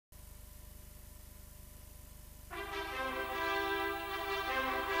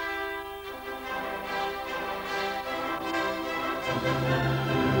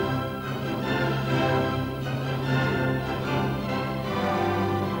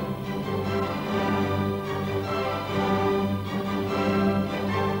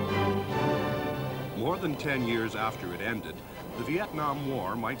than 10 years after it ended, the Vietnam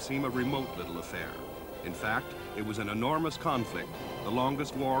War might seem a remote little affair. In fact, it was an enormous conflict, the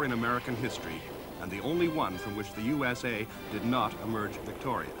longest war in American history, and the only one from which the USA did not emerge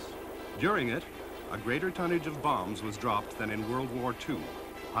victorious. During it, a greater tonnage of bombs was dropped than in World War II.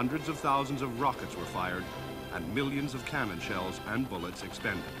 Hundreds of thousands of rockets were fired, and millions of cannon shells and bullets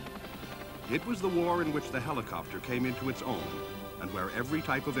expended. It was the war in which the helicopter came into its own, and where every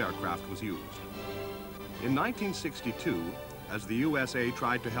type of aircraft was used. In 1962, as the USA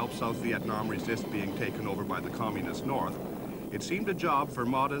tried to help South Vietnam resist being taken over by the Communist North, it seemed a job for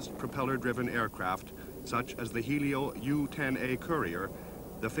modest propeller-driven aircraft such as the Helio U-10A Courier,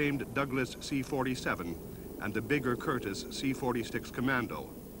 the famed Douglas C-47, and the bigger Curtiss C-46 Commando.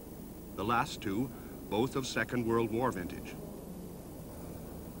 The last two, both of Second World War vintage.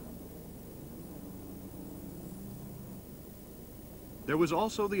 There was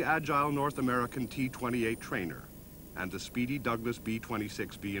also the agile North American T-28 trainer and the speedy Douglas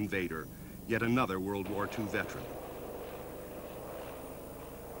B-26B Invader, yet another World War II veteran.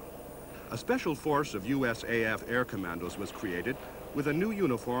 A special force of USAF Air Commandos was created with a new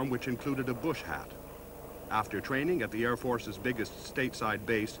uniform which included a bush hat. After training at the Air Force's biggest stateside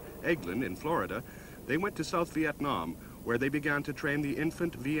base, Eglin in Florida, they went to South Vietnam, where they began to train the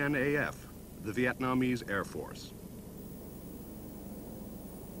infant VNAF, the Vietnamese Air Force.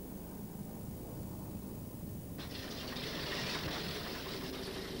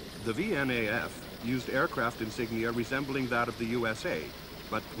 The VNAF used aircraft insignia resembling that of the USA,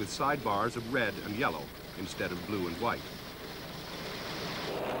 but with sidebars of red and yellow instead of blue and white.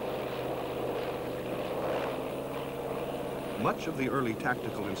 Much of the early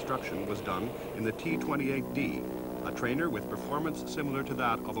tactical instruction was done in the T-28D, a trainer with performance similar to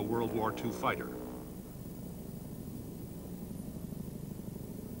that of a World War II fighter.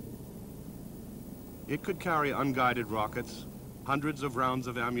 It could carry unguided rockets, hundreds of rounds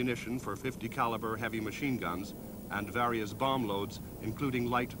of ammunition for 50 caliber heavy machine guns, and various bomb loads, including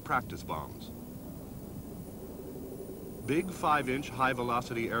light practice bombs. Big 5-inch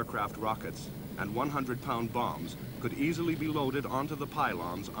high-velocity aircraft rockets and 100-pound bombs could easily be loaded onto the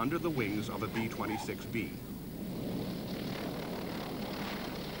pylons under the wings of a B-26B.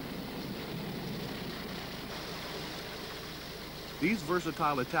 These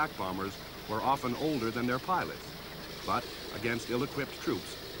versatile attack bombers were often older than their pilots, but against ill-equipped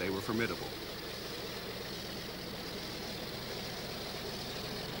troops, they were formidable.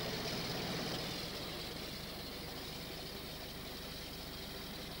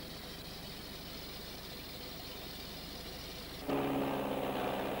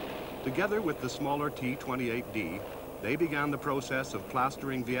 Together with the smaller T-28D, they began the process of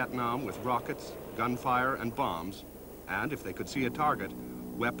plastering Vietnam with rockets, gunfire, and bombs, and if they could see a target,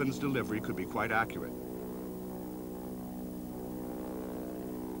 weapons delivery could be quite accurate.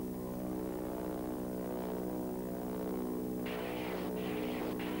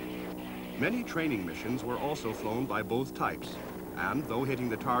 Many training missions were also flown by both types, and though hitting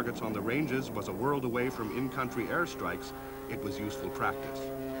the targets on the ranges was a world away from in-country airstrikes, it was useful practice.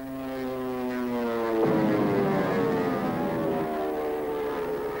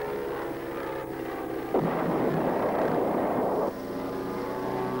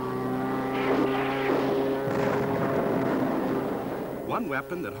 One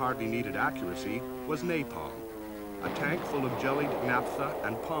weapon that hardly needed accuracy was napalm, a tank full of jellied naphtha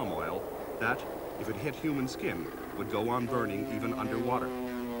and palm oil that, if it hit human skin, would go on burning even underwater.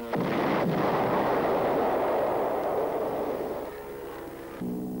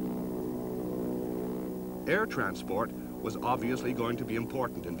 Air transport was obviously going to be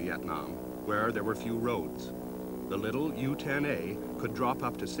important in Vietnam, where there were few roads. The little U-10A could drop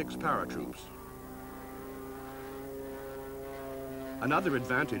up to 6 paratroops. Another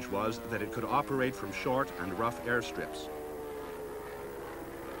advantage was that it could operate from short and rough airstrips.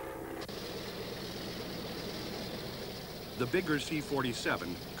 The bigger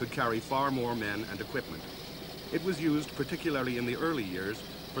C-47 could carry far more men and equipment. It was used particularly in the early years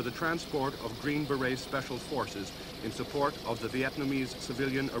for the transport of Green Beret Special Forces in support of the Vietnamese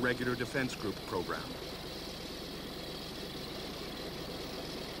Civilian Irregular Defense Group program.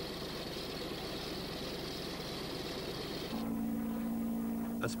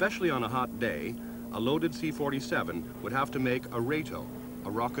 Especially on a hot day, a loaded C-47 would have to make a RATO,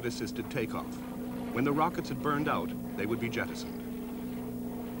 a rocket-assisted takeoff. When the rockets had burned out, they would be jettisoned.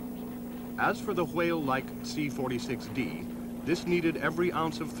 As for the whale-like C-46D, this needed every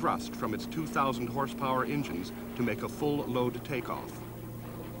ounce of thrust from its 2,000 horsepower engines to make a full load takeoff.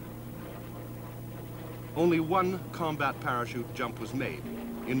 Only one combat parachute jump was made,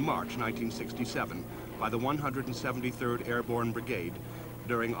 in March 1967, by the 173rd Airborne Brigade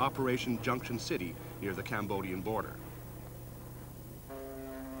during Operation Junction City near the Cambodian border.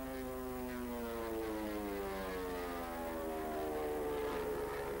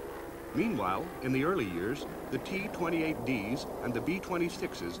 Meanwhile, in the early years, the T-28Ds and the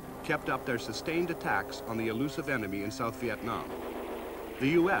B-26s kept up their sustained attacks on the elusive enemy in South Vietnam. The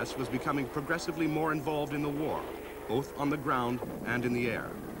U.S. was becoming progressively more involved in the war, both on the ground and in the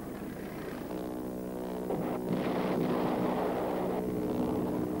air.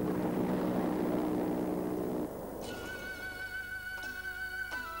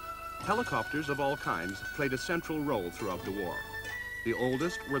 Helicopters of all kinds played a central role throughout the war. The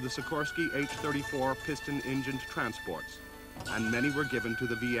oldest were the Sikorsky H-34 piston-engined transports, and many were given to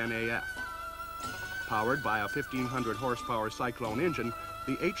the VNAF. Powered by a 1,500 horsepower Cyclone engine,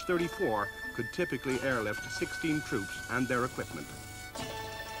 the H-34 could typically airlift 16 troops and their equipment.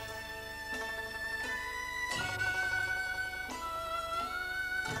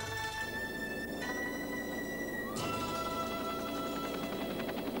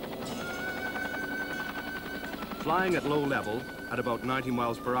 Flying at low level, at about 90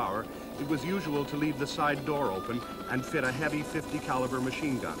 miles per hour, it was usual to leave the side door open and fit a heavy 50 caliber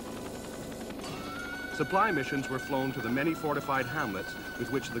machine gun. Supply missions were flown to the many fortified hamlets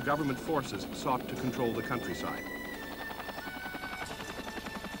with which the government forces sought to control the countryside.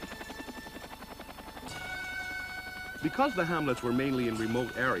 Because the hamlets were mainly in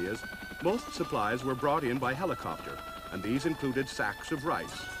remote areas, most supplies were brought in by helicopter, and these included sacks of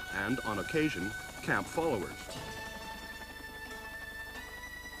rice and, on occasion, camp followers.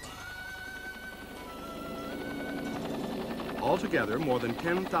 Altogether, more than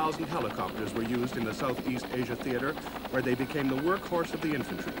 10,000 helicopters were used in the Southeast Asia theater, where they became the workhorse of the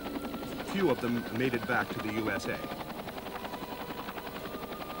infantry. Few of them made it back to the USA.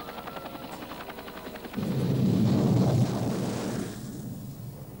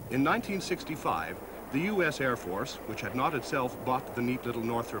 In 1965, the U.S. Air Force, which had not itself bought the neat little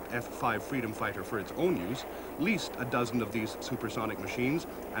Northrop F-5 Freedom Fighter for its own use, leased a dozen of these supersonic machines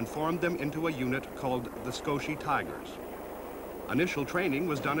and formed them into a unit called the Scotia Tigers. Initial training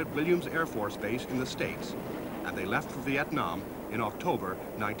was done at Williams Air Force Base in the States, and they left for Vietnam in October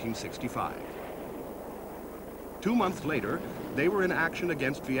 1965. 2 months later, they were in action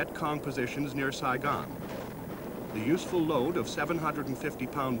against Vietcong positions near Saigon. The useful load of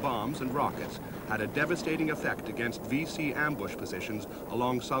 750-pound bombs and rockets had a devastating effect against VC ambush positions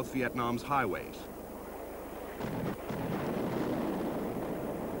along South Vietnam's highways.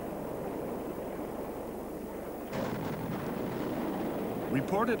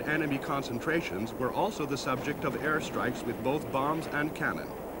 Reported enemy concentrations were also the subject of airstrikes with both bombs and cannon.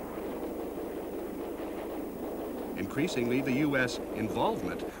 Increasingly, the U.S.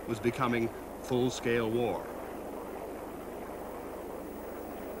 involvement was becoming full-scale war.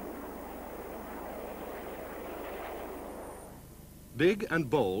 Big and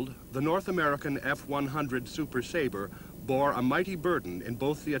bold, the North American F-100 Super Sabre bore a mighty burden in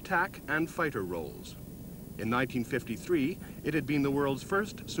both the attack and fighter roles. In 1953, it had been the world's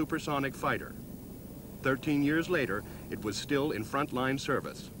first supersonic fighter. 13 years later, it was still in frontline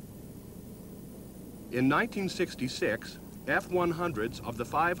service. In 1966, F-100s of the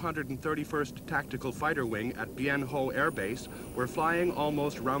 531st Tactical Fighter Wing at Bien Ho Air Base were flying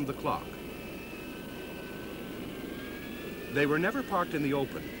almost round the clock. They were never parked in the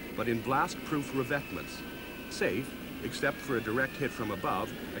open, but in blast-proof revetments, safe, except for a direct hit from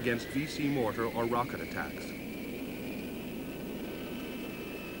above, against VC mortar or rocket attacks.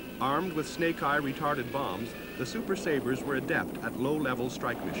 Armed with snake-eye retarded bombs, the Super Sabres were adept at low-level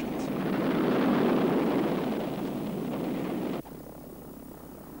strike missions.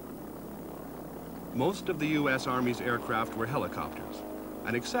 Most of the U.S. Army's aircraft were helicopters.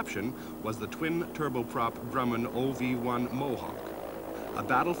 An exception was the twin turboprop Grumman OV-1 Mohawk, a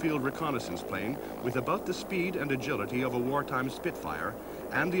battlefield reconnaissance plane with about the speed and agility of a wartime Spitfire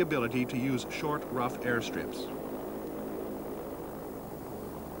and the ability to use short, rough airstrips.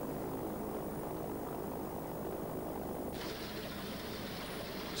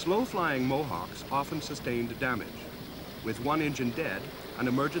 Slow-flying Mohawks often sustained damage. With one engine dead, an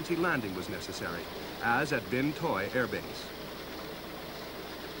emergency landing was necessary, as at Bin Toi Air Base.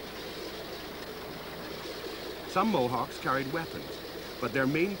 Some Mohawks carried weapons, but their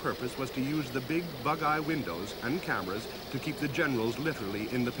main purpose was to use the big bug-eye windows and cameras to keep the generals literally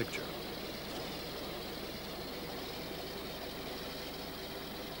in the picture.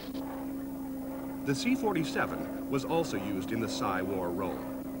 The C-47 was also used in the Psy War role.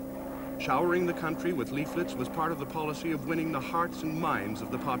 Showering the country with leaflets was part of the policy of winning the hearts and minds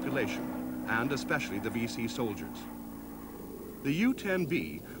of the population, and especially the VC soldiers. The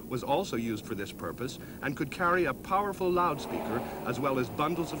U-10B was also used for this purpose and could carry a powerful loudspeaker as well as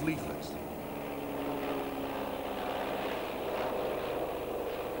bundles of leaflets.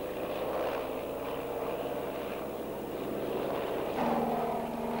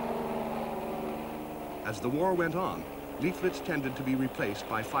 As the war went on, leaflets tended to be replaced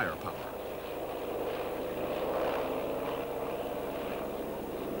by firepower.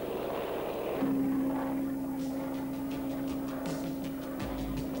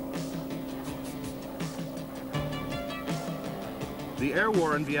 The air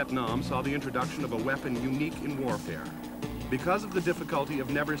war in Vietnam saw the introduction of a weapon unique in warfare. Because of the difficulty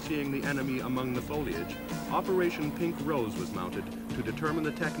of never seeing the enemy among the foliage, Operation Pink Rose was mounted to determine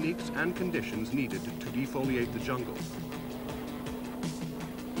the techniques and conditions needed to defoliate the jungle.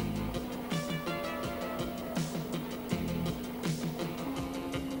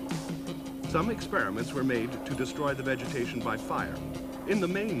 Some experiments were made to destroy the vegetation by fire. In the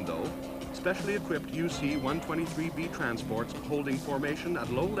main, though, specially equipped UC-123B transports holding formation at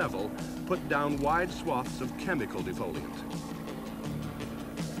low level put down wide swaths of chemical defoliant.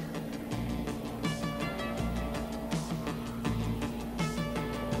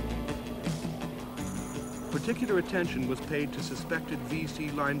 Particular attention was paid to suspected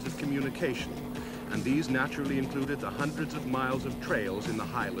VC lines of communication, and these naturally included the hundreds of miles of trails in the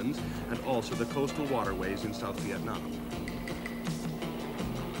highlands and also the coastal waterways in South Vietnam.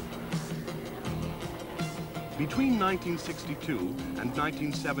 Between 1962 and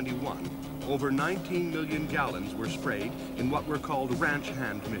 1971, over 19 million gallons were sprayed in what were called ranch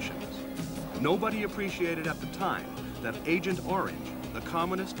hand missions. Nobody appreciated at the time that Agent Orange, the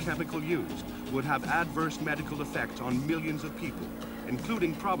commonest chemical used, would have adverse medical effects on millions of people,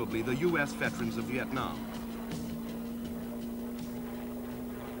 including probably the U.S. veterans of Vietnam.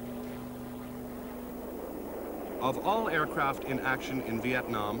 Of all aircraft in action in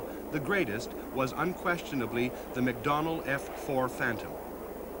Vietnam, the greatest was unquestionably the McDonnell F-4 Phantom.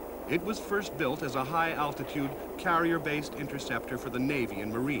 It was first built as a high-altitude, carrier-based interceptor for the Navy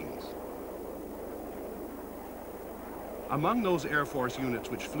and Marines. Among those Air Force units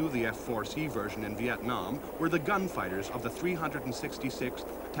which flew the F-4C version in Vietnam were the gunfighters of the 366th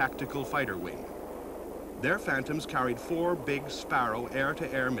Tactical Fighter Wing. Their Phantoms carried 4 big Sparrow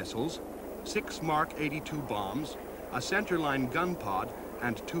air-to-air missiles, 6 Mark 82 bombs, a centerline gun pod,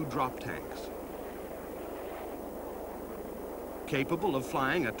 and 2 drop tanks. Capable of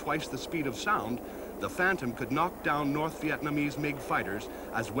flying at twice the speed of sound, the Phantom could knock down North Vietnamese MiG fighters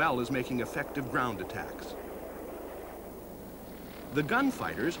as well as making effective ground attacks. The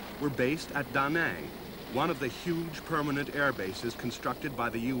gunfighters were based at Da Nang, one of the huge permanent air bases constructed by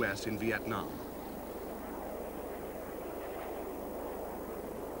the U.S. in Vietnam.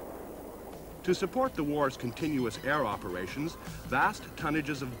 To support the war's continuous air operations, vast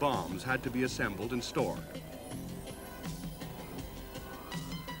tonnages of bombs had to be assembled and stored.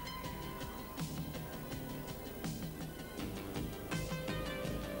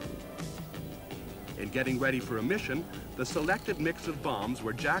 In getting ready for a mission, the selected mix of bombs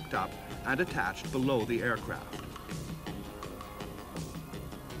were jacked up and attached below the aircraft.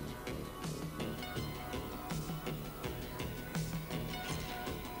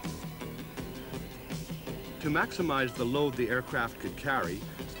 To maximize the load the aircraft could carry,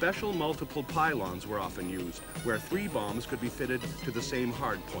 special multiple pylons were often used, where 3 bombs could be fitted to the same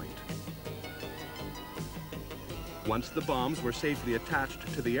hard point. Once the bombs were safely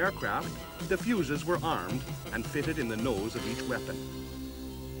attached to the aircraft, the fuses were armed and fitted in the nose of each weapon.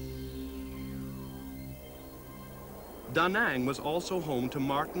 Da Nang was also home to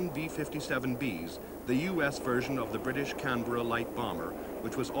Martin B-57Bs, the U.S. version of the British Canberra light bomber,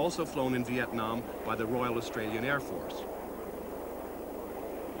 which was also flown in Vietnam by the Royal Australian Air Force.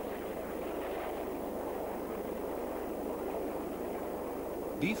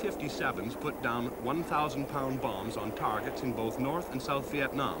 B-57s put down 1,000-pound bombs on targets in both North and South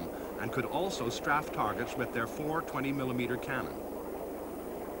Vietnam and could also strafe targets with their 4 20mm cannon.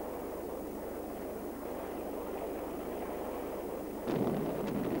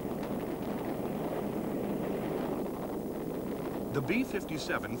 The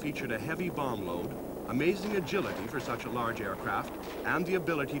B-57 featured a heavy bomb load, amazing agility for such a large aircraft, and the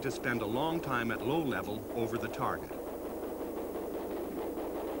ability to spend a long time at low level over the target.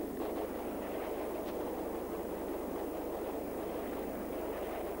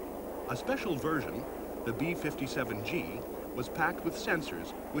 A special version, the B-57G, was packed with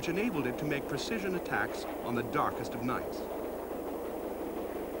sensors which enabled it to make precision attacks on the darkest of nights.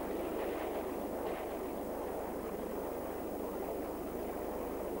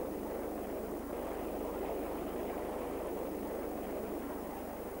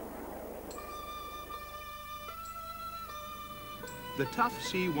 The tough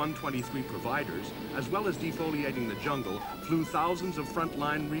C-123 providers, as well as defoliating the jungle, flew thousands of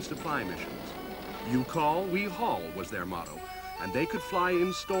frontline resupply missions. You call, we haul was their motto, and they could fly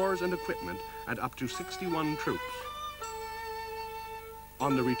in stores and equipment and up to 61 troops.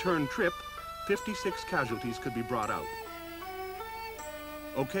 On the return trip, 56 casualties could be brought out.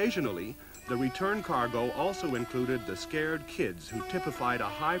 Occasionally, the return cargo also included the scared kids who typified a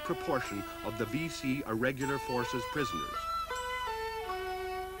high proportion of the VC Irregular Forces prisoners.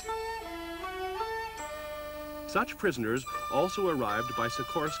 Such prisoners also arrived by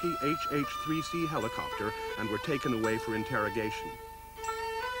Sikorsky HH-3C helicopter and were taken away for interrogation.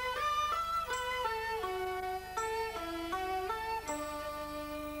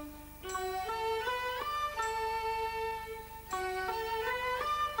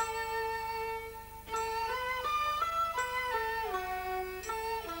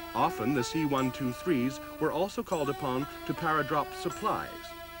 Often, the C-123s were also called upon to paradrop supplies.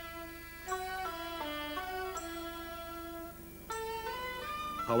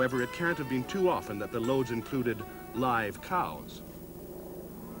 However, it can't have been too often that the loads included live cows.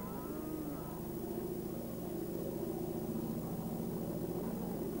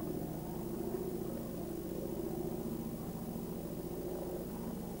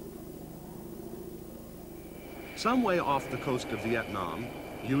 Some way off the coast of Vietnam,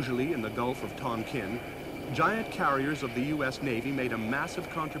 usually in the Gulf of Tonkin, giant carriers of the U.S. Navy made a massive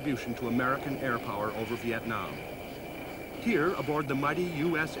contribution to American air power over Vietnam. Here, aboard the mighty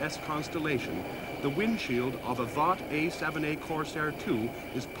USS Constellation, the windshield of a Vought A-7A Corsair II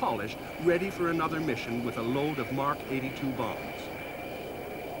is polished, ready for another mission with a load of Mark 82 bombs.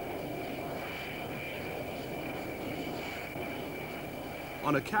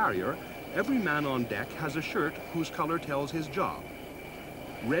 On a carrier, every man on deck has a shirt whose color tells his job.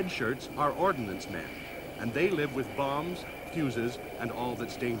 Red shirts are ordnance men, and they live with bombs, fuses, and all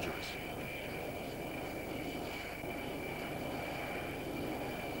that's dangerous.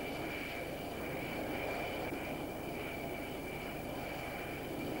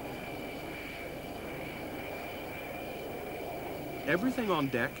 Everything on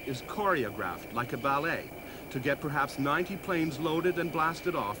deck is choreographed like a ballet to get perhaps 90 planes loaded and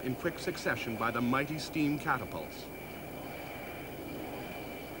blasted off in quick succession by the mighty steam catapults.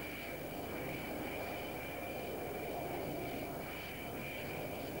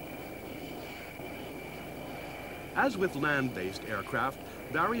 As with land-based aircraft,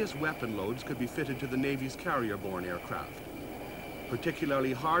 various weapon loads could be fitted to the Navy's carrier-borne aircraft.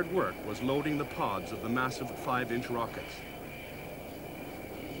 Particularly hard work was loading the pods of the massive 5-inch rockets.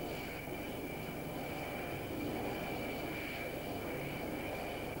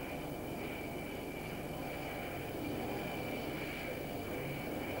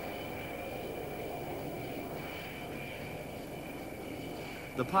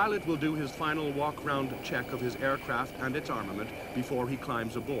 The pilot will do his final walk-round check of his aircraft and its armament before he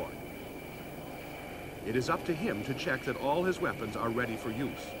climbs aboard. It is up to him to check that all his weapons are ready for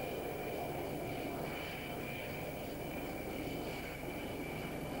use.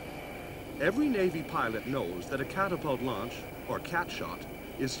 Every Navy pilot knows that a catapult launch, or cat shot,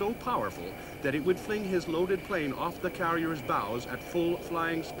 is so powerful that it would fling his loaded plane off the carrier's bows at full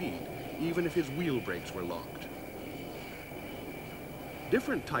flying speed, even if his wheel brakes were locked.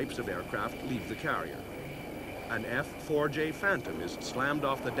 Different types of aircraft leave the carrier. An F-4J Phantom is slammed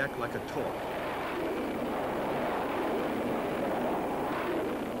off the deck like a toy.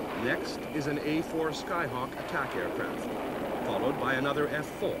 Next is an A-4 Skyhawk attack aircraft, followed by another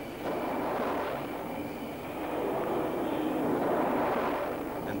F-4.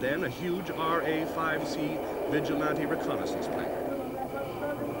 And then a huge RA-5C Vigilante reconnaissance plane.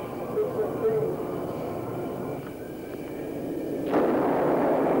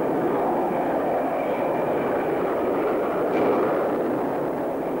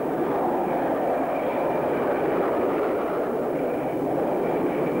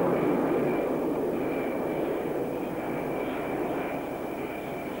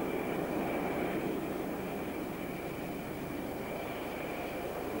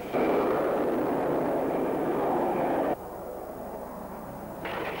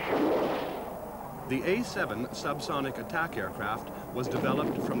 The A-7 subsonic attack aircraft was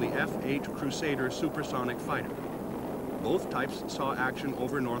developed from the F-8 Crusader supersonic fighter. Both types saw action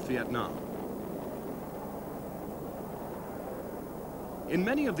over North Vietnam. In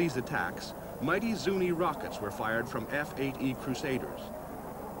many of these attacks, mighty Zuni rockets were fired from F-8E Crusaders.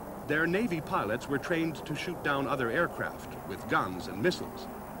 Their Navy pilots were trained to shoot down other aircraft with guns and missiles.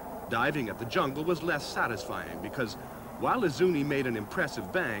 Diving at the jungle was less satisfying because while a Zuni made an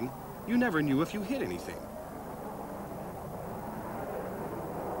impressive bang, you never knew if you hit anything.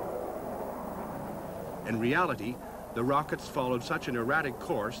 In reality, the rockets followed such an erratic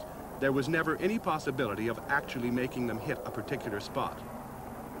course, there was never any possibility of actually making them hit a particular spot.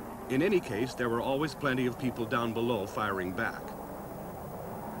 In any case, there were always plenty of people down below firing back.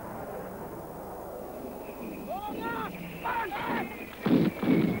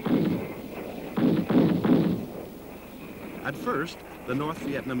 At first, the North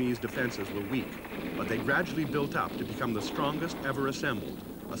Vietnamese defenses were weak, but they gradually built up to become the strongest ever assembled,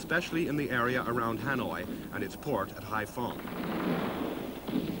 especially in the area around Hanoi and its port at Hai Phong.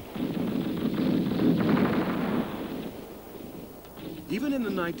 Even in the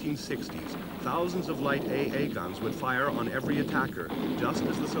 1960s, thousands of light AA guns would fire on every attacker, just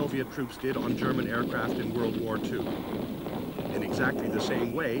as the Soviet troops did on German aircraft in World War II. In exactly the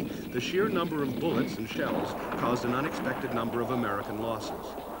same way, the sheer number of bullets and shells caused an unexpected number of American losses.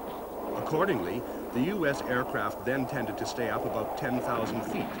 Accordingly, the U.S. aircraft then tended to stay up about 10,000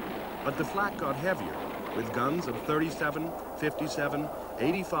 feet, but the flak got heavier, with guns of 37, 57,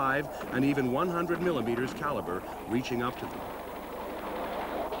 85, and even 100 millimeters caliber reaching up to them.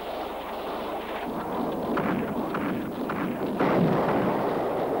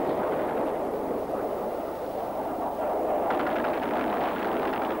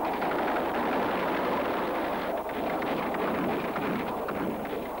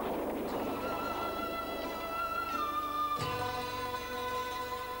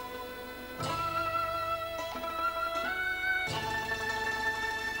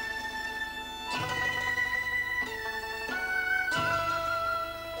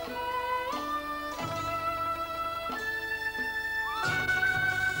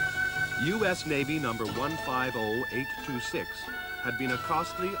 U.S. Navy number 150826 had been a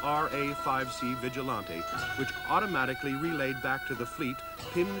costly RA-5C Vigilante, which automatically relayed back to the fleet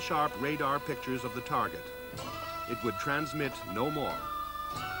pin-sharp radar pictures of the target. It would transmit no more.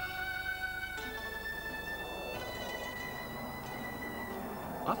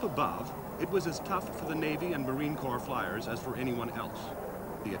 Up above, it was as tough for the Navy and Marine Corps flyers as for anyone else.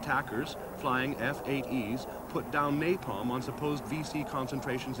 The attackers, flying F-8Es, put down napalm on supposed VC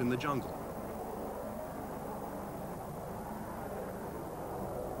concentrations in the jungle.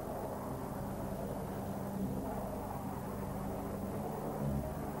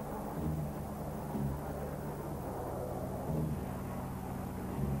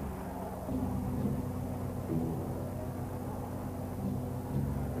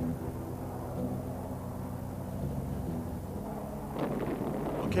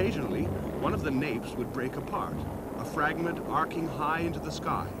 Occasionally, one of the napes would break apart, a fragment arcing high into the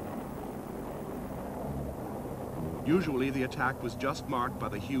sky. Usually, the attack was just marked by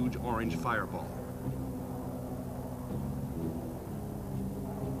the huge orange fireball.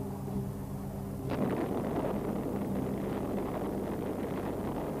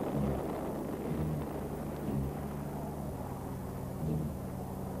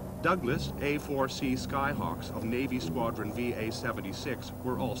 Douglas A-4C Skyhawks of Navy Squadron VA-76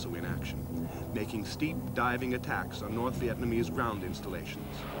 were also in action, making steep diving attacks on North Vietnamese ground installations.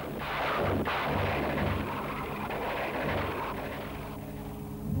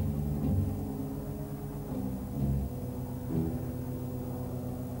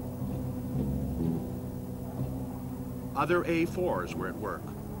 Other A-4s were at work,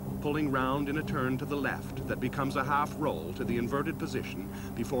 pulling round in a turn to the left that becomes a half roll to the inverted position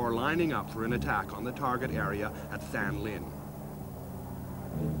before lining up for an attack on the target area at Than Lin.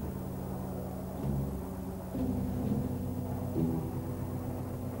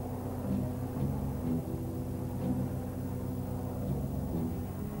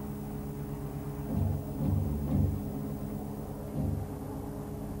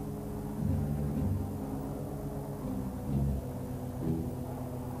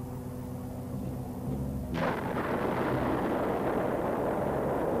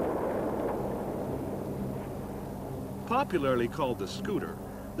 Popularly called the Scooter,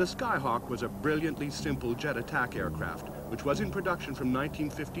 the Skyhawk was a brilliantly simple jet attack aircraft which was in production from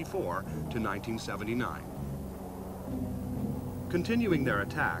 1954 to 1979. Continuing their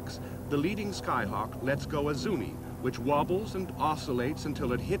attacks, the leading Skyhawk lets go a Zuni, which wobbles and oscillates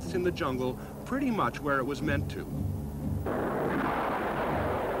until it hits in the jungle pretty much where it was meant to.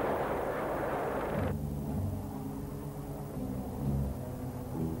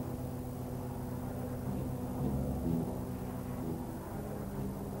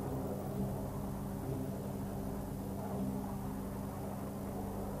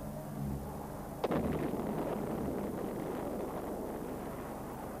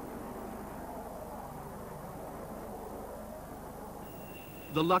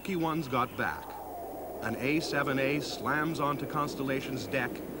 The lucky ones got back. An A-7A slams onto Constellation's deck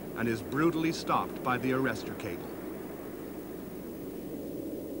and is brutally stopped by the arrestor cable.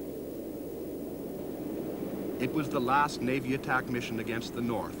 It was the last Navy attack mission against the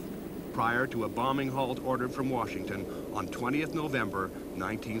North, prior to a bombing halt ordered from Washington on 20th November,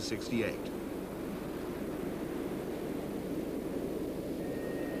 1968.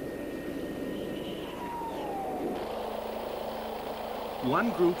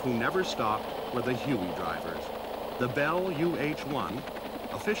 One group who never stopped were the Huey drivers. The Bell UH-1,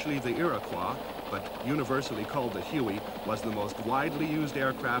 officially the Iroquois, but universally called the Huey, was the most widely used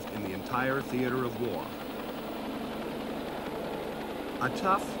aircraft in the entire theater of war. A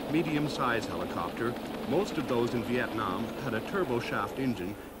tough, medium-sized helicopter, most of those in Vietnam had a turboshaft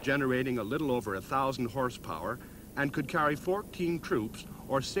engine generating a little over 1,000 horsepower and could carry 14 troops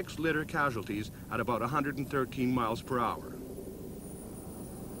or 6 litter casualties at about 113 miles per hour.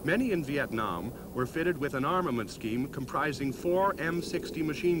 Many in Vietnam were fitted with an armament scheme comprising 4 M60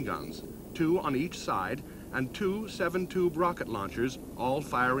 machine guns, 2 on each side, and 2 7-tube rocket launchers, all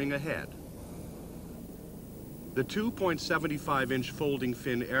firing ahead. The 2.75-inch folding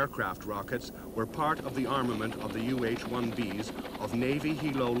fin aircraft rockets were part of the armament of the UH-1Bs of Navy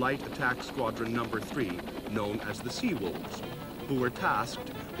Hilo Light Attack Squadron No. 3, known as the Sea Wolves, who were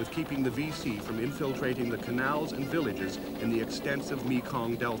tasked with keeping the VC from infiltrating the canals and villages in the extensive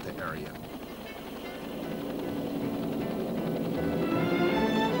Mekong Delta area.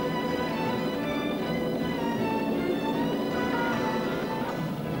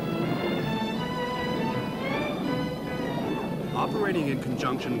 Operating in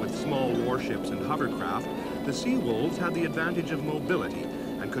conjunction with small warships and hovercraft, the Sea Wolves had the advantage of mobility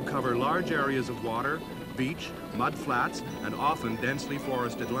and could cover large areas of water, beach, mud flats, and often densely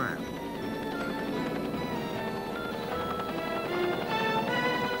forested land.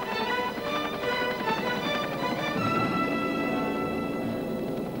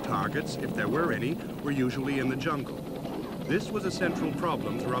 Targets, if there were any, were usually in the jungle. This was a central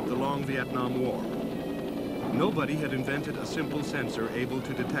problem throughout the long Vietnam War. Nobody had invented a simple sensor able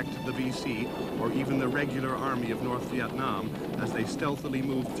to detect the VC or even the regular army of North Vietnam as they stealthily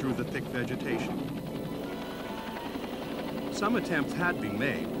moved through the thick vegetation. Some attempts had been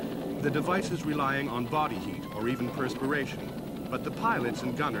made, the devices relying on body heat or even perspiration, but the pilots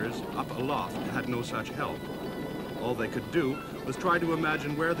and gunners up aloft had no such help. All they could do was try to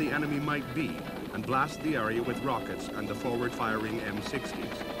imagine where the enemy might be and blast the area with rockets and the forward-firing M60s.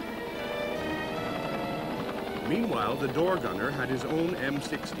 Meanwhile, the door gunner had his own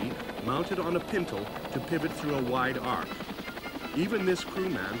M60 mounted on a pintle to pivot through a wide arc. Even this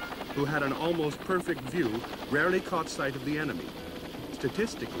crewman, who had an almost perfect view, rarely caught sight of the enemy.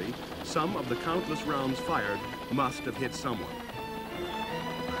 Statistically, some of the countless rounds fired must have hit someone.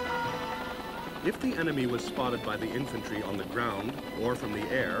 If the enemy was spotted by the infantry on the ground or from the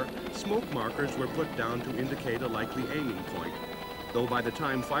air, smoke markers were put down to indicate a likely aiming point. Though by the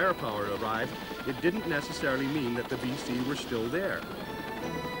time firepower arrived, it didn't necessarily mean that the VC were still there.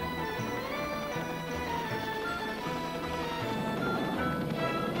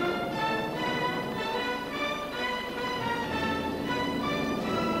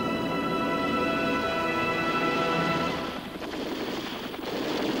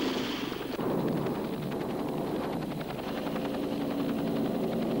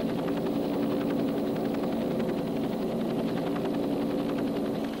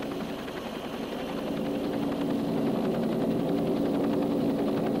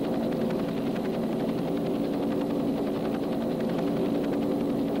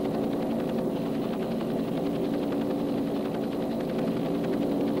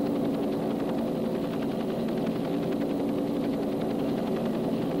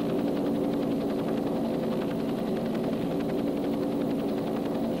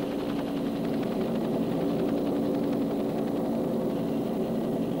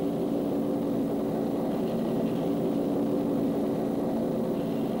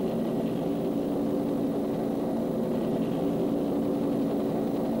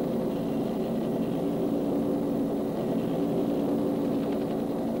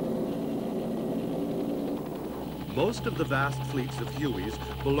 Most of the vast fleets of Hueys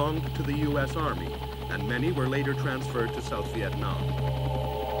belonged to the U.S. Army, and many were later transferred to South Vietnam.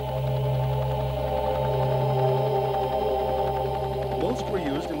 Most were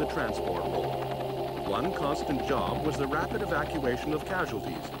used in the transport role. One constant job was the rapid evacuation of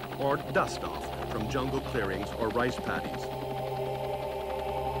casualties, or dust-off, from jungle clearings or rice paddies.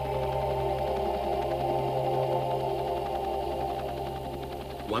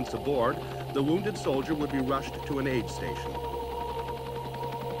 Once aboard, the wounded soldier would be rushed to an aid station.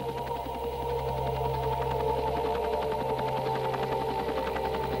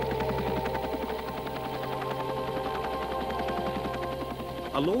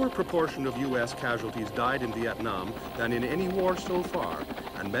 A lower proportion of U.S. casualties died in Vietnam than in any war so far,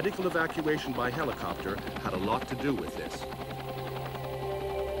 and medical evacuation by helicopter had a lot to do with this.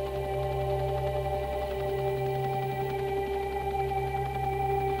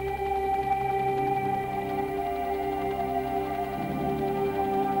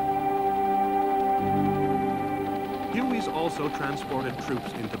 Hueys also transported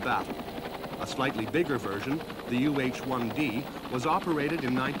troops into battle. A slightly bigger version, the UH-1D, was operated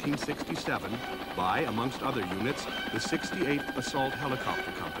in 1967 by, amongst other units, the 68th Assault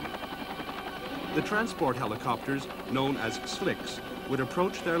Helicopter Company. The transport helicopters, known as slicks, would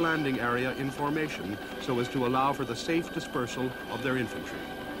approach their landing area in formation so as to allow for the safe dispersal of their infantry.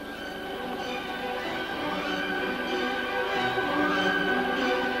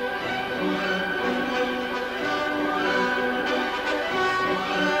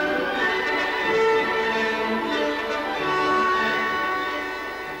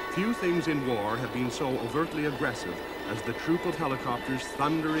 Few things in war have been so overtly aggressive as the troop of helicopters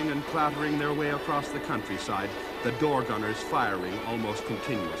thundering and clattering their way across the countryside, the door gunners firing almost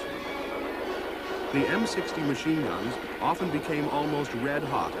continuously. The M60 machine guns often became almost red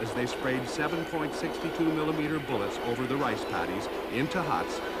hot as they sprayed 7.62mm bullets over the rice paddies, into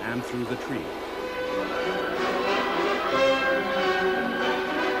huts, and through the trees.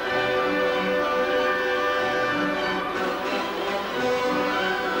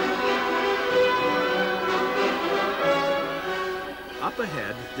 Up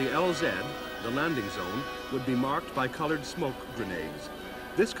ahead, the LZ, the landing zone, would be marked by colored smoke grenades.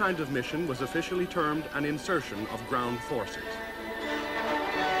 This kind of mission was officially termed an insertion of ground forces.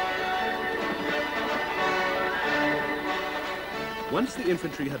 Once the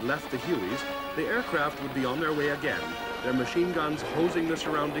infantry had left the Hueys, the aircraft would be on their way again, their machine guns hosing the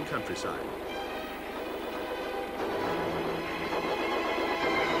surrounding countryside.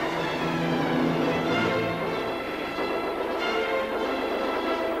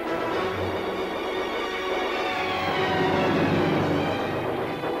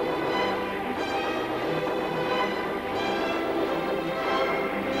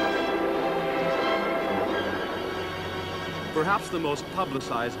 Perhaps the most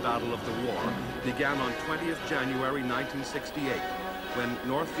publicized battle of the war began on 20th January 1968, when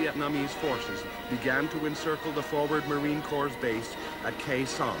North Vietnamese forces began to encircle the forward Marine Corps base at Khe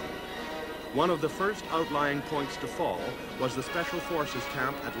Sanh. One of the first outlying points to fall was the Special Forces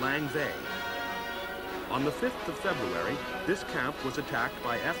camp at Lang Vay. On the 5th of February, this camp was attacked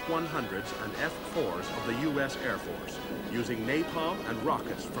by F-100s and F-4s of the U.S. Air Force, using napalm and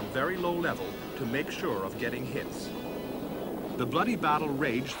rockets from very low level to make sure of getting hits. The bloody battle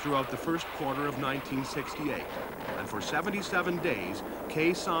raged throughout the first quarter of 1968, and for 77 days,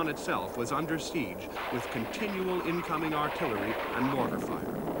 Khe Sanh itself was under siege with continual incoming artillery and mortar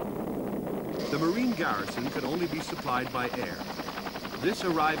fire. The Marine garrison could only be supplied by air. This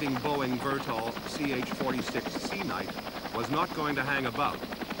arriving Boeing Vertol CH-46 Sea Knight was not going to hang about.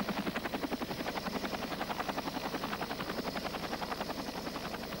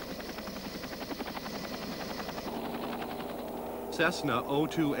 Cessna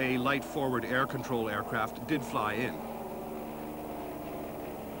O-2A light forward air control aircraft did fly in.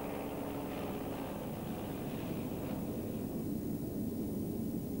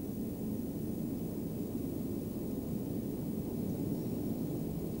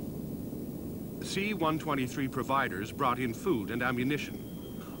 C-123 providers brought in food and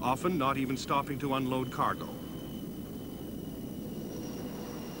ammunition, often not even stopping to unload cargo.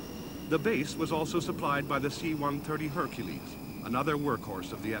 The base was also supplied by the C-130 Hercules, another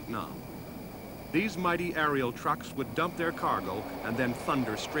workhorse of Vietnam. These mighty aerial trucks would dump their cargo and then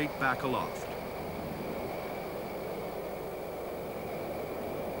thunder straight back aloft.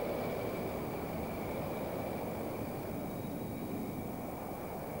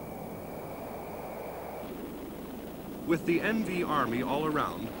 With the NV Army all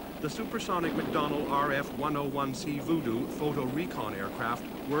around, the supersonic McDonnell RF-101C Voodoo photo recon aircraft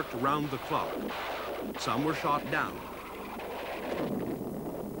worked round the clock. Some were shot down.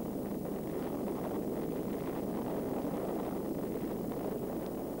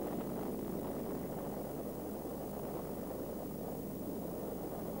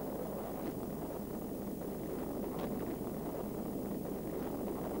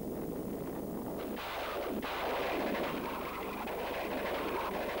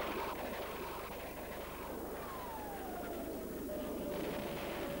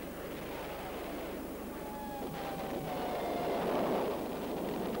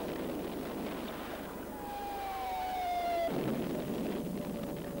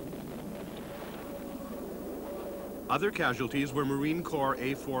 Other casualties were Marine Corps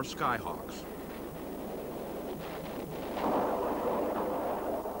A-4 Skyhawks.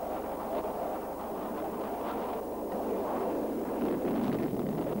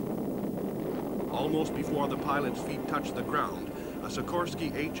 Almost before the pilot's feet touch the ground, a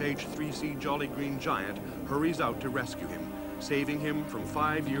Sikorsky HH-3C Jolly Green Giant hurries out to rescue him, saving him from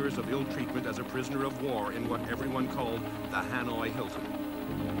 5 years of ill treatment as a prisoner of war in what everyone called the Hanoi Hilton.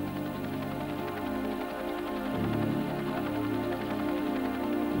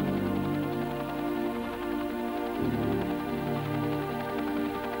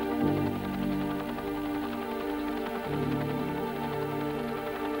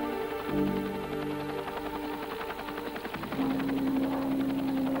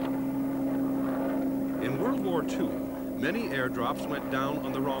 Many airdrops went down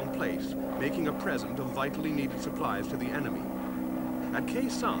on the wrong place, making a present of vitally needed supplies to the enemy. At Khe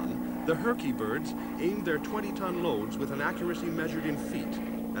Sanh, the Herky birds aimed their 20-ton loads with an accuracy measured in feet,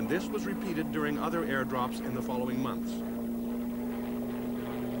 and this was repeated during other airdrops in the following months.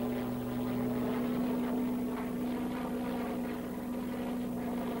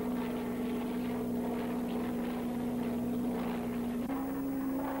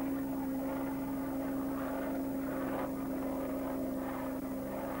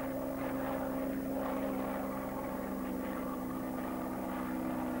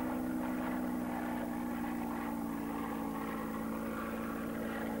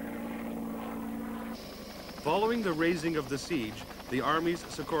 Following the raising of the siege, the Army's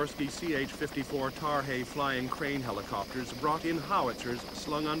Sikorsky CH-54 Tarhe flying crane helicopters brought in howitzers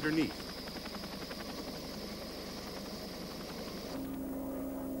slung underneath.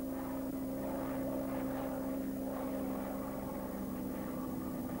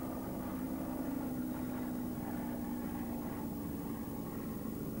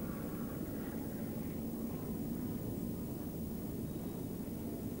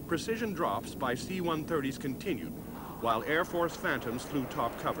 Precision drops by C-130s continued, while Air Force Phantoms flew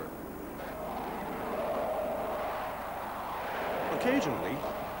top cover. Occasionally,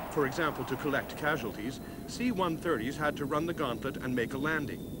 for example to collect casualties, C-130s had to run the gauntlet and make a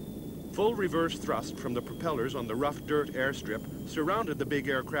landing. Full reverse thrust from the propellers on the rough dirt airstrip surrounded the big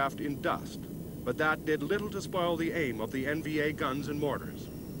aircraft in dust, but that did little to spoil the aim of the NVA guns and mortars.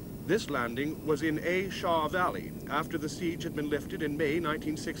 This landing was in A Shaw Valley after the siege had been lifted in May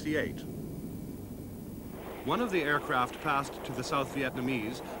 1968. One of the aircraft passed to the South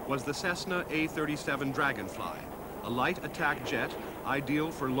Vietnamese was the Cessna A-37 Dragonfly, a light attack jet ideal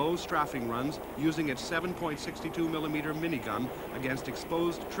for low strafing runs using its 7.62mm minigun against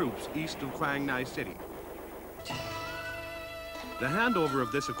exposed troops east of Quang Ngai City. The handover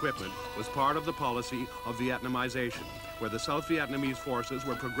of this equipment was part of the policy of Vietnamization, where the South Vietnamese forces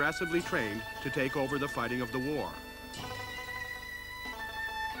were progressively trained to take over the fighting of the war.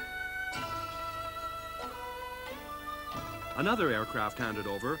 Another aircraft handed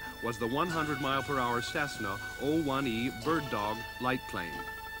over was the 100-mile-per-hour Cessna O-1E Bird Dog light plane.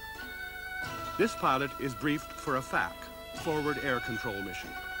 This pilot is briefed for a FAC, Forward Air Control Mission,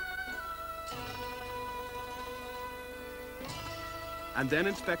 and then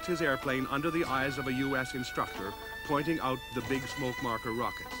inspects his airplane under the eyes of a U.S. instructor, pointing out the big smoke marker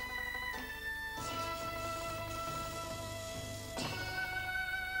rockets.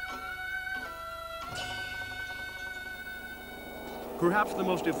 Perhaps the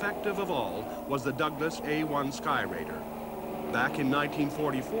most effective of all was the Douglas A-1 Sky Raider. Back in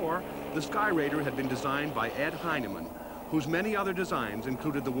 1944, the Sky Raider had been designed by Ed Heinemann, whose many other designs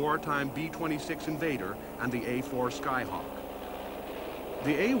included the wartime B-26 Invader and the A-4 Skyhawk.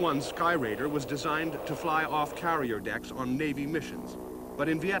 The A-1 Sky Raider was designed to fly off carrier decks on Navy missions, but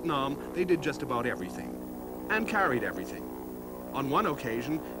in Vietnam they did just about everything, and carried everything, on one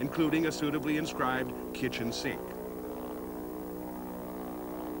occasion including a suitably inscribed kitchen sink.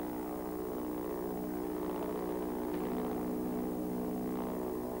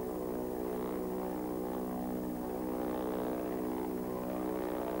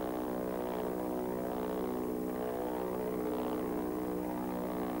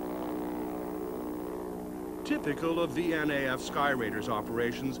 Typical of VNAF Sky Raiders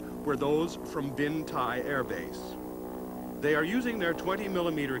operations were those from Binh Thai Air Base. They are using their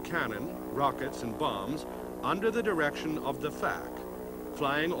 20mm cannon, rockets, and bombs under the direction of the FAC,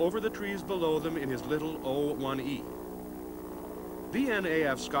 flying over the trees below them in his little O-1E.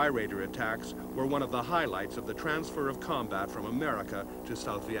 VNAF Sky Raider attacks were one of the highlights of the transfer of combat from America to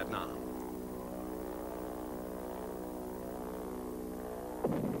South Vietnam.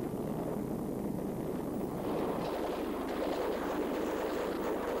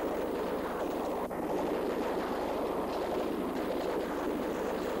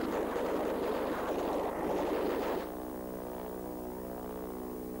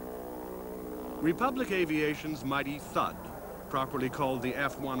 Republic Aviation's mighty Thud, properly called the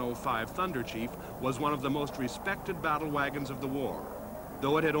F-105 Thunder Chief, was one of the most respected battle wagons of the war.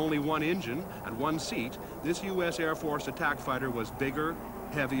 Though it had only one engine and one seat, this U.S. Air Force attack fighter was bigger,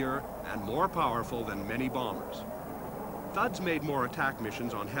 heavier, and more powerful than many bombers. Thuds made more attack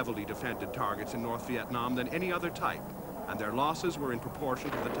missions on heavily defended targets in North Vietnam than any other type, and their losses were in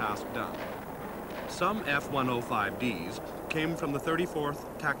proportion to the task done. Some F-105Ds came from the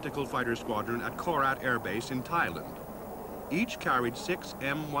 34th Tactical Fighter Squadron at Korat Air Base in Thailand. Each carried 6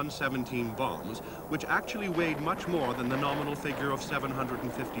 M117 bombs, which actually weighed much more than the nominal figure of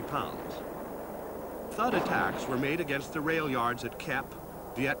 750 pounds. Thud attacks were made against the rail yards at Kep,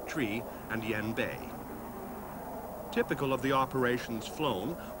 Viet Tri, and Yen Bay. Typical of the operations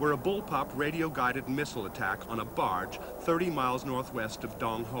flown were a bullpup radio-guided missile attack on a barge 30 miles northwest of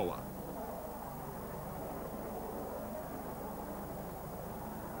Dong Hoa.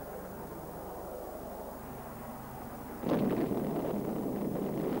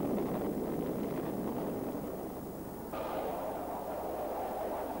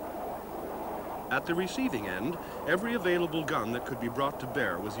 At the receiving end, every available gun that could be brought to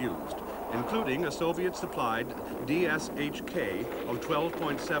bear was used, including a Soviet-supplied DSHK of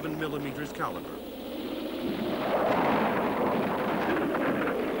 12.7 millimeters caliber.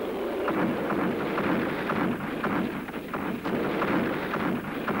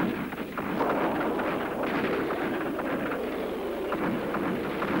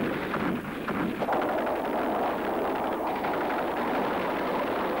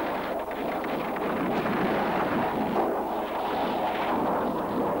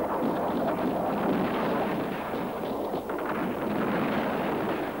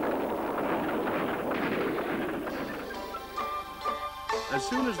 As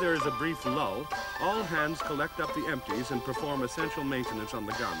soon as there is a brief lull, all hands collect up the empties and perform essential maintenance on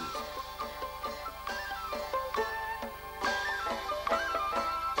the guns.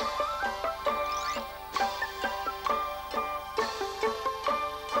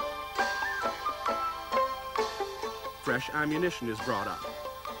 Fresh ammunition is brought up.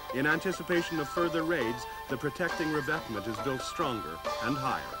 In anticipation of further raids, the protecting revetment is built stronger and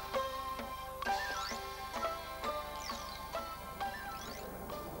higher.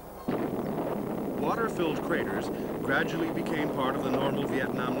 Water-filled craters gradually became part of the normal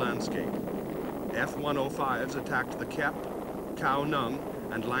Vietnam landscape. F-105s attacked the Kep, Cao Nung,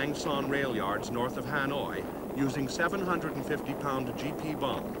 and Lang Son rail yards north of Hanoi using 750-pound GP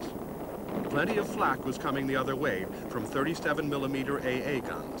bombs. Plenty of flak was coming the other way from 37mm AA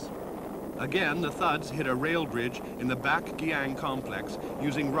guns. Again, the Thuds hit a rail bridge in the Bac Giang complex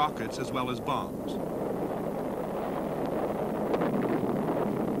using rockets as well as bombs.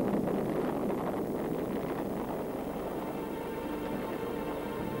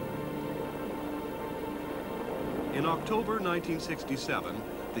 In October 1967,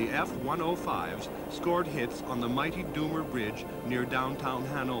 the F-105s scored hits on the mighty Doomer Bridge near downtown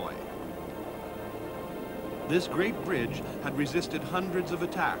Hanoi. This great bridge had resisted hundreds of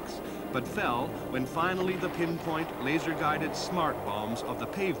attacks, but fell when finally the pinpoint laser-guided smart bombs of the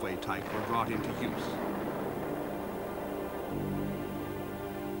paveway type were brought into use.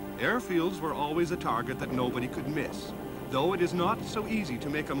 Airfields were always a target that nobody could miss, though it is not so easy to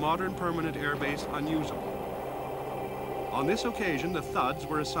make a modern permanent airbase unusable. On this occasion, the Thuds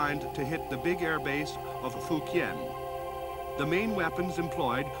were assigned to hit the big airbase of Phu Quien. The main weapons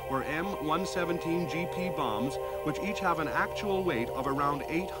employed were M117 GP bombs, which each have an actual weight of around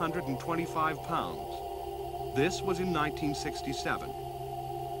 825 pounds. This was in 1967.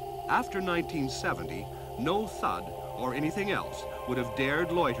 After 1970, no Thud or anything else would have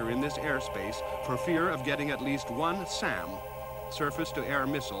dared loiter in this airspace for fear of getting at least one SAM, surface-to-air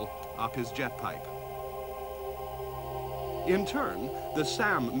missile, up his jet pipe. In turn, the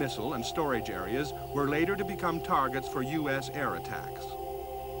SAM missile and storage areas were later to become targets for U.S. air attacks.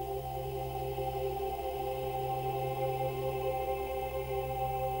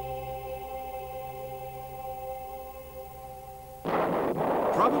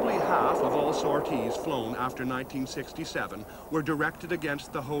 Probably half of all sorties flown after 1967 were directed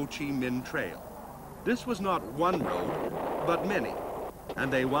against the Ho Chi Minh Trail. This was not one road, but many,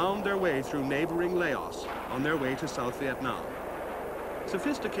 and they wound their way through neighboring Laos on their way to South Vietnam.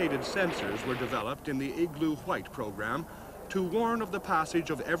 Sophisticated sensors were developed in the Igloo White program to warn of the passage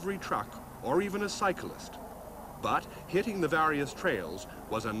of every truck or even a cyclist. But hitting the various trails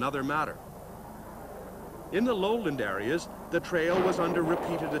was another matter. In the lowland areas, the trail was under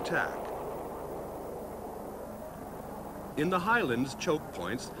repeated attack. In the highlands, choke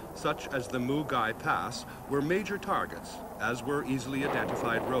points, such as the Mu Gai Pass, were major targets, as were easily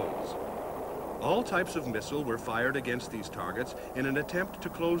identified roads. All types of missile were fired against these targets in an attempt to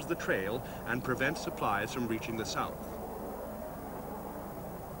close the trail and prevent supplies from reaching the south.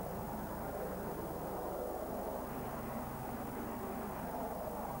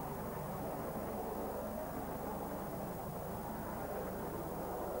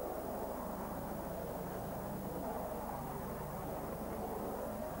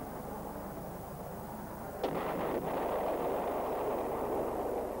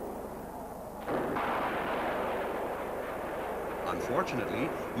 Unfortunately,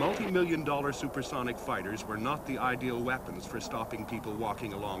 multi-million-dollar supersonic fighters were not the ideal weapons for stopping people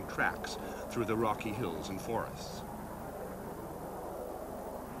walking along tracks through the rocky hills and forests.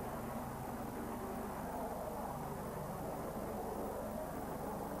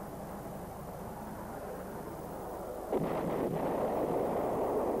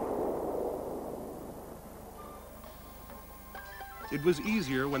 It was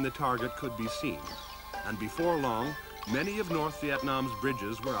easier when the target could be seen, and before long, many of North Vietnam's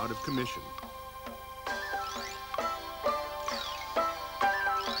bridges were out of commission.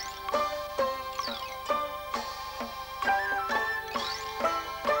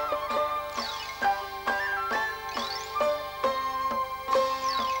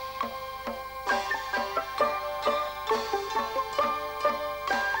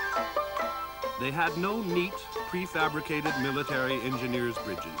 They had no neat, prefabricated military engineers'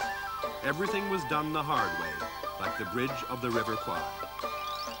 bridges. Everything was done the hard way, like the bridge of the River Kwai.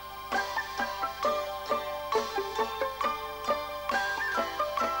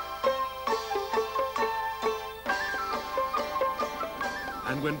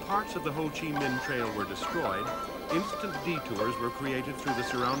 And when parts of the Ho Chi Minh Trail were destroyed, instant detours were created through the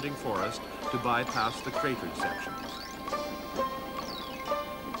surrounding forest to bypass the cratered sections.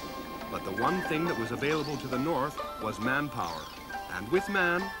 But the one thing that was available to the north was manpower. And with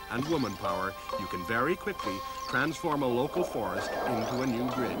man and woman power, you can very quickly transform a local forest into a new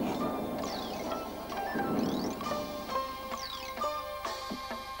bridge.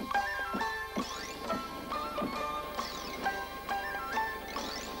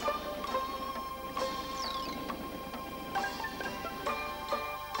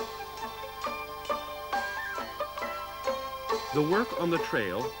 The work on the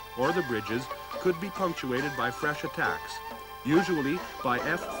trail or the bridges could be punctuated by fresh attacks, usually by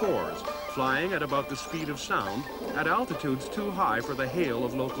F-4s, flying at about the speed of sound at altitudes too high for the hail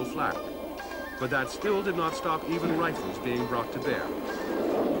of local flak. But that still did not stop even rifles being brought to bear.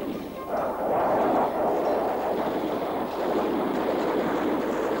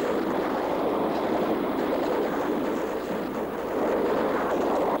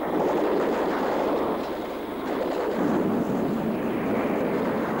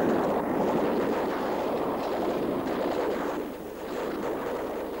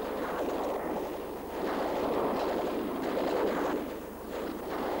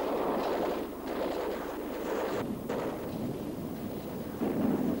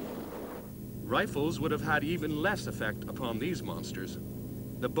 Rifles would have had even less effect upon these monsters.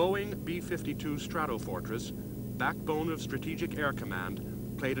 The Boeing B-52 Stratofortress, backbone of Strategic Air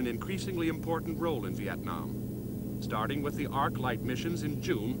Command, played an increasingly important role in Vietnam, starting with the Arc Light missions in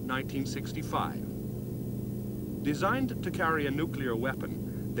June 1965. Designed to carry a nuclear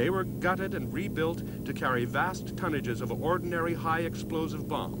weapon, they were gutted and rebuilt to carry vast tonnages of ordinary high-explosive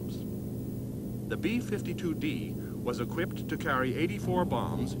bombs. The B-52D was equipped to carry 84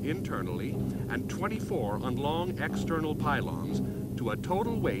 bombs internally and 24 on long external pylons to a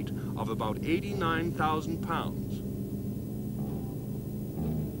total weight of about 89,000 pounds.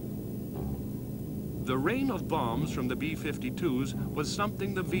 The rain of bombs from the B-52s was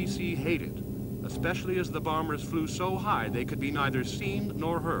something the VC hated, especially as the bombers flew so high they could be neither seen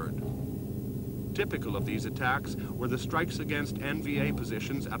nor heard. Typical of these attacks were the strikes against NVA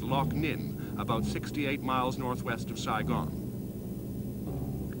positions at Loc Ninh, about 68 miles northwest of Saigon.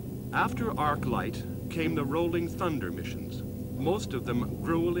 After Arc Light came the Rolling Thunder missions, most of them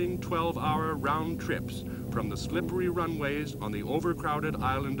grueling 12-hour round trips from the slippery runways on the overcrowded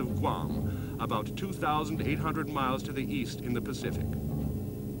island of Guam, about 2,800 miles to the east in the Pacific.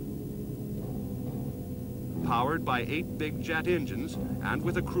 Powered by 8 big jet engines and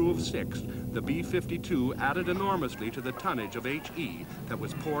with a crew of 6, the B-52 added enormously to the tonnage of HE that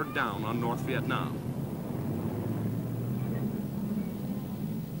was poured down on North Vietnam.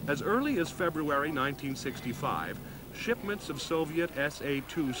 As early as February 1965, shipments of Soviet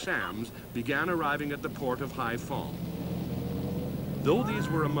SA-2 SAMs began arriving at the port of Haiphong. Though these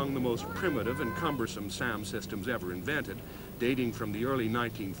were among the most primitive and cumbersome SAM systems ever invented, dating from the early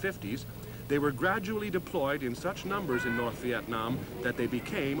 1950s, They were gradually deployed in such numbers in North Vietnam that they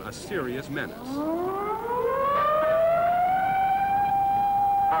became a serious menace.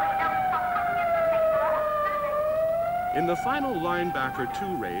 In the final Linebacker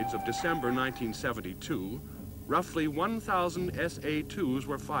II raids of December 1972, roughly 1,000 SA-2s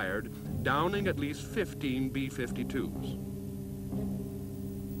were fired, downing at least 15 B-52s.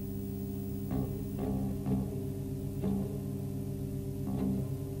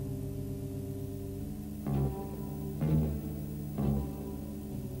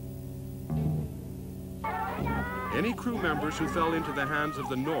 Any crew members who fell into the hands of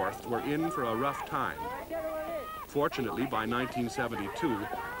the North were in for a rough time. Fortunately, by 1972,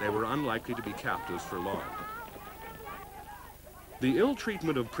 they were unlikely to be captives for long. The ill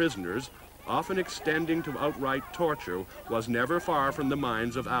treatment of prisoners, often extending to outright torture, was never far from the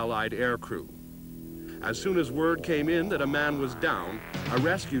minds of Allied aircrew. As soon as word came in that a man was down, a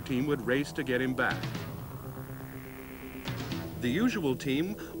rescue team would race to get him back. The usual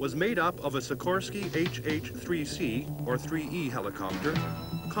team was made up of a Sikorsky HH-3C or 3E helicopter,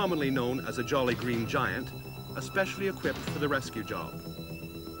 commonly known as a Jolly Green Giant, especially equipped for the rescue job.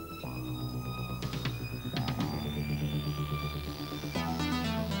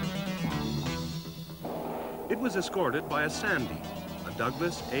 It was escorted by a Sandy, a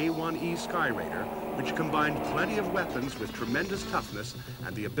Douglas A-1E Skyraider, which combined plenty of weapons with tremendous toughness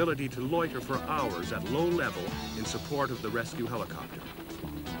and the ability to loiter for hours at low level in support of the rescue helicopter.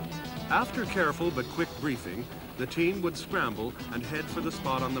 After careful but quick briefing, the team would scramble and head for the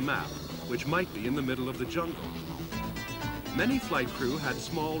spot on the map, which might be in the middle of the jungle. Many flight crew had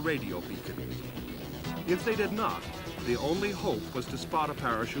small radio beacons. If they did not, the only hope was to spot a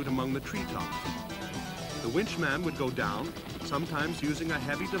parachute among the treetops. The winchman would go down, sometimes using a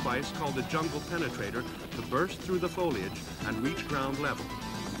heavy device called a jungle penetrator to burst through the foliage and reach ground level.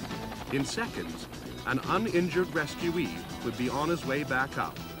 In seconds, an uninjured rescuee would be on his way back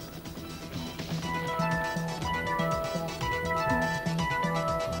up.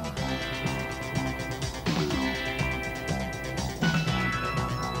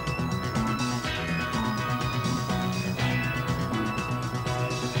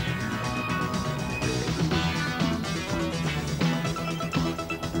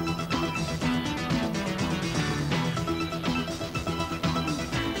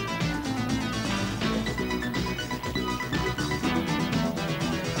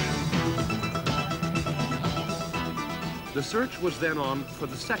 The search was then on for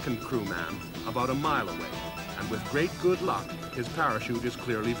the second crewman about a mile away, and with great good luck, his parachute is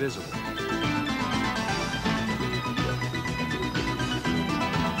clearly visible.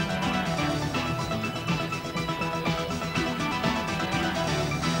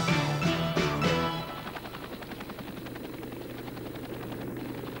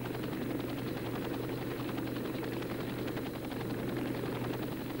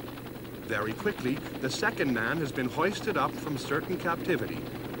 Very quickly, the second man has been hoisted up from certain captivity,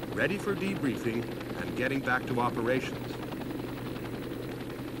 ready for debriefing and getting back to operations.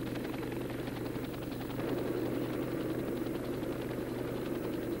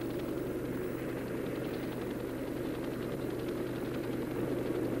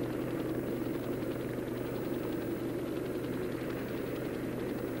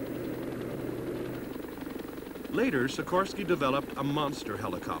 Later, Sikorsky developed a monster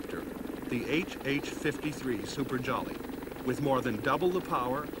helicopter, the HH-53 Super Jolly, with more than double the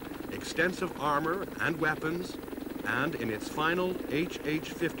power, extensive armor and weapons, and in its final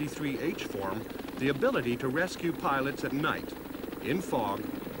HH-53H form, the ability to rescue pilots at night, in fog,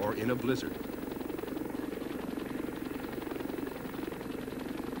 or in a blizzard.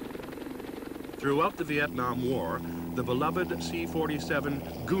 Throughout the Vietnam War, the beloved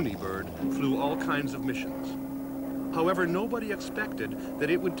C-47 Goonie Bird flew all kinds of missions. However, nobody expected that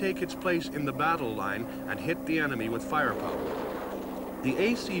it would take its place in the battle line and hit the enemy with firepower. The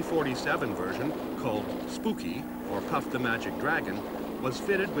AC-47 version, called Spooky, or Puff the Magic Dragon, was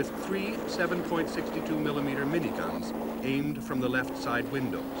fitted with 3 7.62mm miniguns aimed from the left side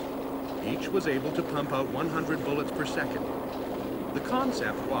windows. Each was able to pump out 100 bullets per second. The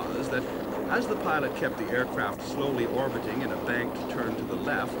concept was that as the pilot kept the aircraft slowly orbiting in a banked turn to the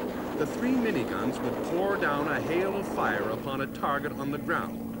left, the 3 miniguns would pour down a hail of fire upon a target on the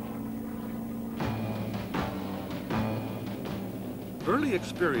ground. Early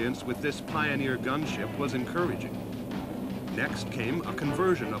experience with this pioneer gunship was encouraging. Next came a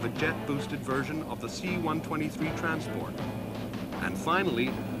conversion of a jet-boosted version of the C-123 transport. And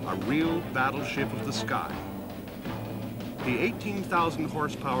finally, a real battleship of the sky. The 18,000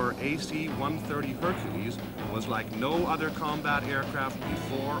 horsepower AC-130 Hercules was like no other combat aircraft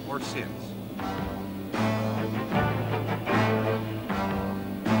before or since.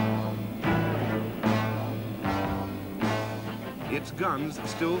 Its guns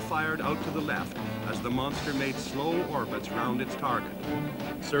still fired out to the left as the monster made slow orbits round its target.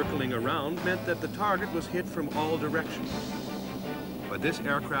 Circling around meant that the target was hit from all directions. But this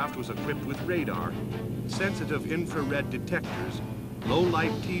aircraft was equipped with radar, sensitive infrared detectors,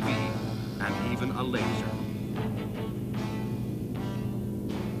 low-light TV, and even a laser.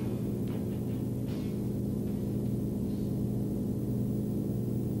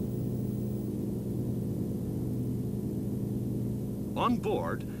 On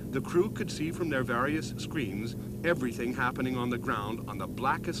board, the crew could see from their various screens everything happening on the ground on the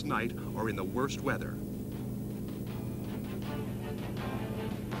blackest night or in the worst weather.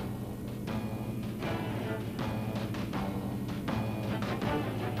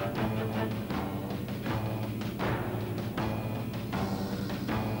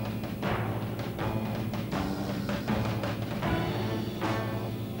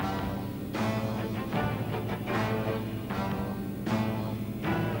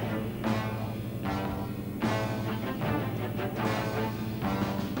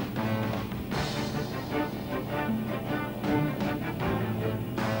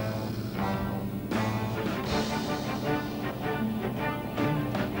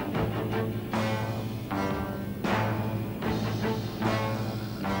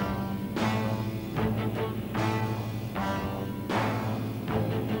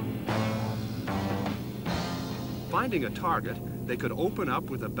 Finding a target, they could open up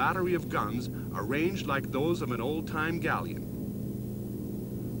with a battery of guns arranged like those of an old-time galleon.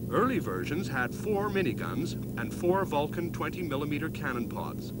 Early versions had 4 miniguns and 4 Vulcan 20mm cannon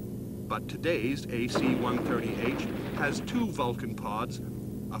pods. But today's AC-130H has 2 Vulcan pods,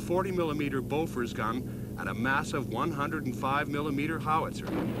 a 40mm Bofors gun, and a massive 105mm howitzer.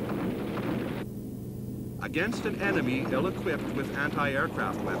 Against an enemy ill-equipped with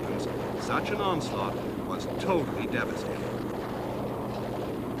anti-aircraft weapons, such an onslaught was totally devastating.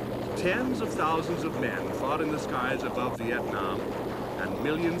 Tens of thousands of men fought in the skies above Vietnam, and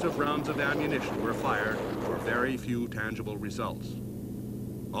millions of rounds of ammunition were fired for very few tangible results.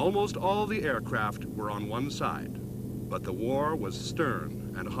 Almost all the aircraft were on one side, but the war was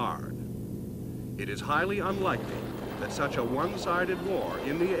stern and hard. It is highly unlikely that such a one-sided war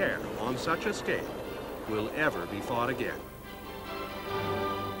in the air on such a scale will ever be fought again.